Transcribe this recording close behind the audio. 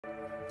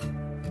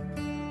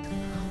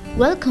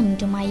Welcome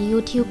to my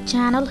YouTube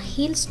channel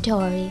Heel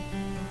Story.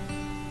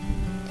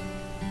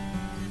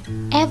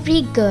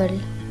 Every girl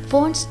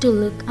wants to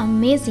look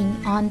amazing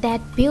on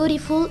that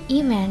beautiful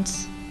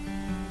events.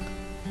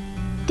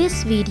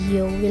 This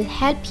video will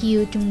help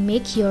you to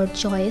make your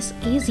choice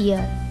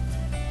easier.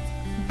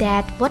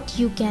 That what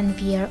you can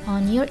wear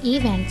on your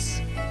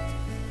events.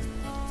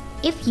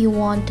 If you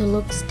want to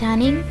look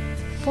stunning,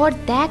 for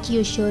that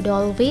you should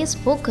always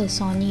focus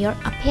on your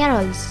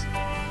apparels.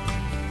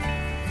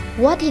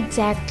 What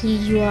exactly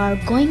you are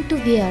going to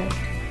wear?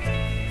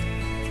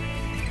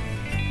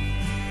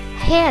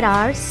 Here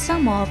are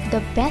some of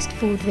the best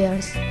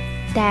footwears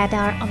that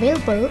are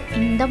available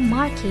in the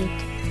market.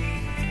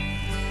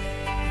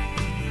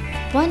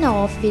 One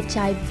of which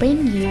I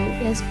bring you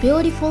is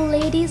beautiful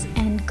ladies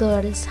and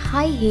girls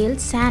high-heeled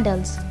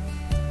sandals.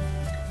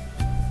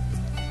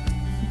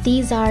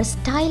 These are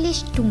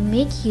stylish to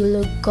make you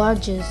look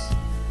gorgeous.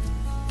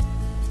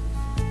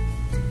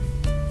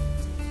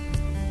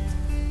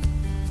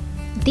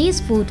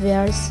 These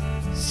footwears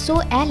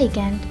so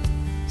elegant,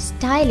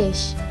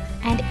 stylish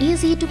and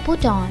easy to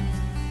put on.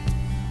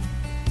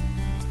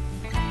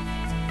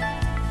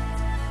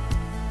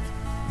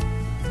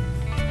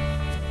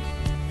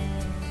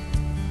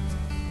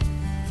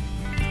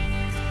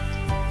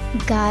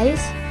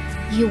 Guys,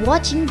 you're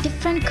watching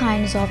different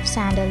kinds of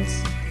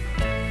sandals.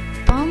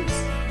 Pumps,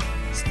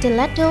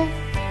 stiletto,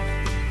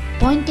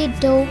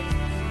 pointed toe,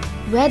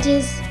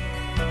 wedges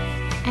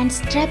and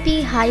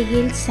strappy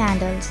high-heeled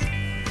sandals.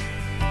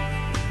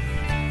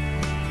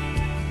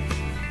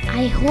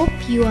 I hope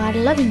you are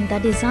loving the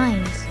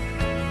designs.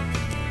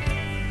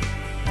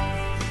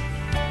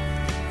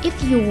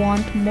 If you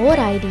want more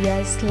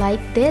ideas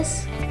like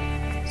this,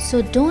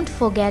 so don't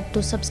forget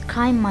to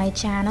subscribe my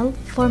channel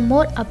for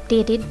more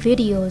updated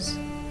videos.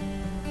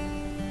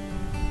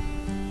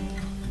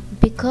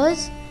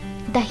 Because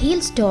the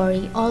Heel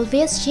Story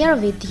always share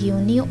with you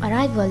new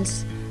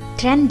arrivals,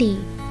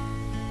 trendy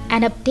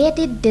and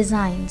updated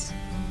designs.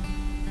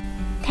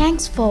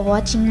 Thanks for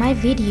watching my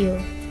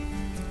video.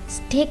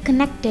 Stay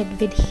connected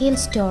with Heel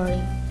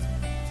Story.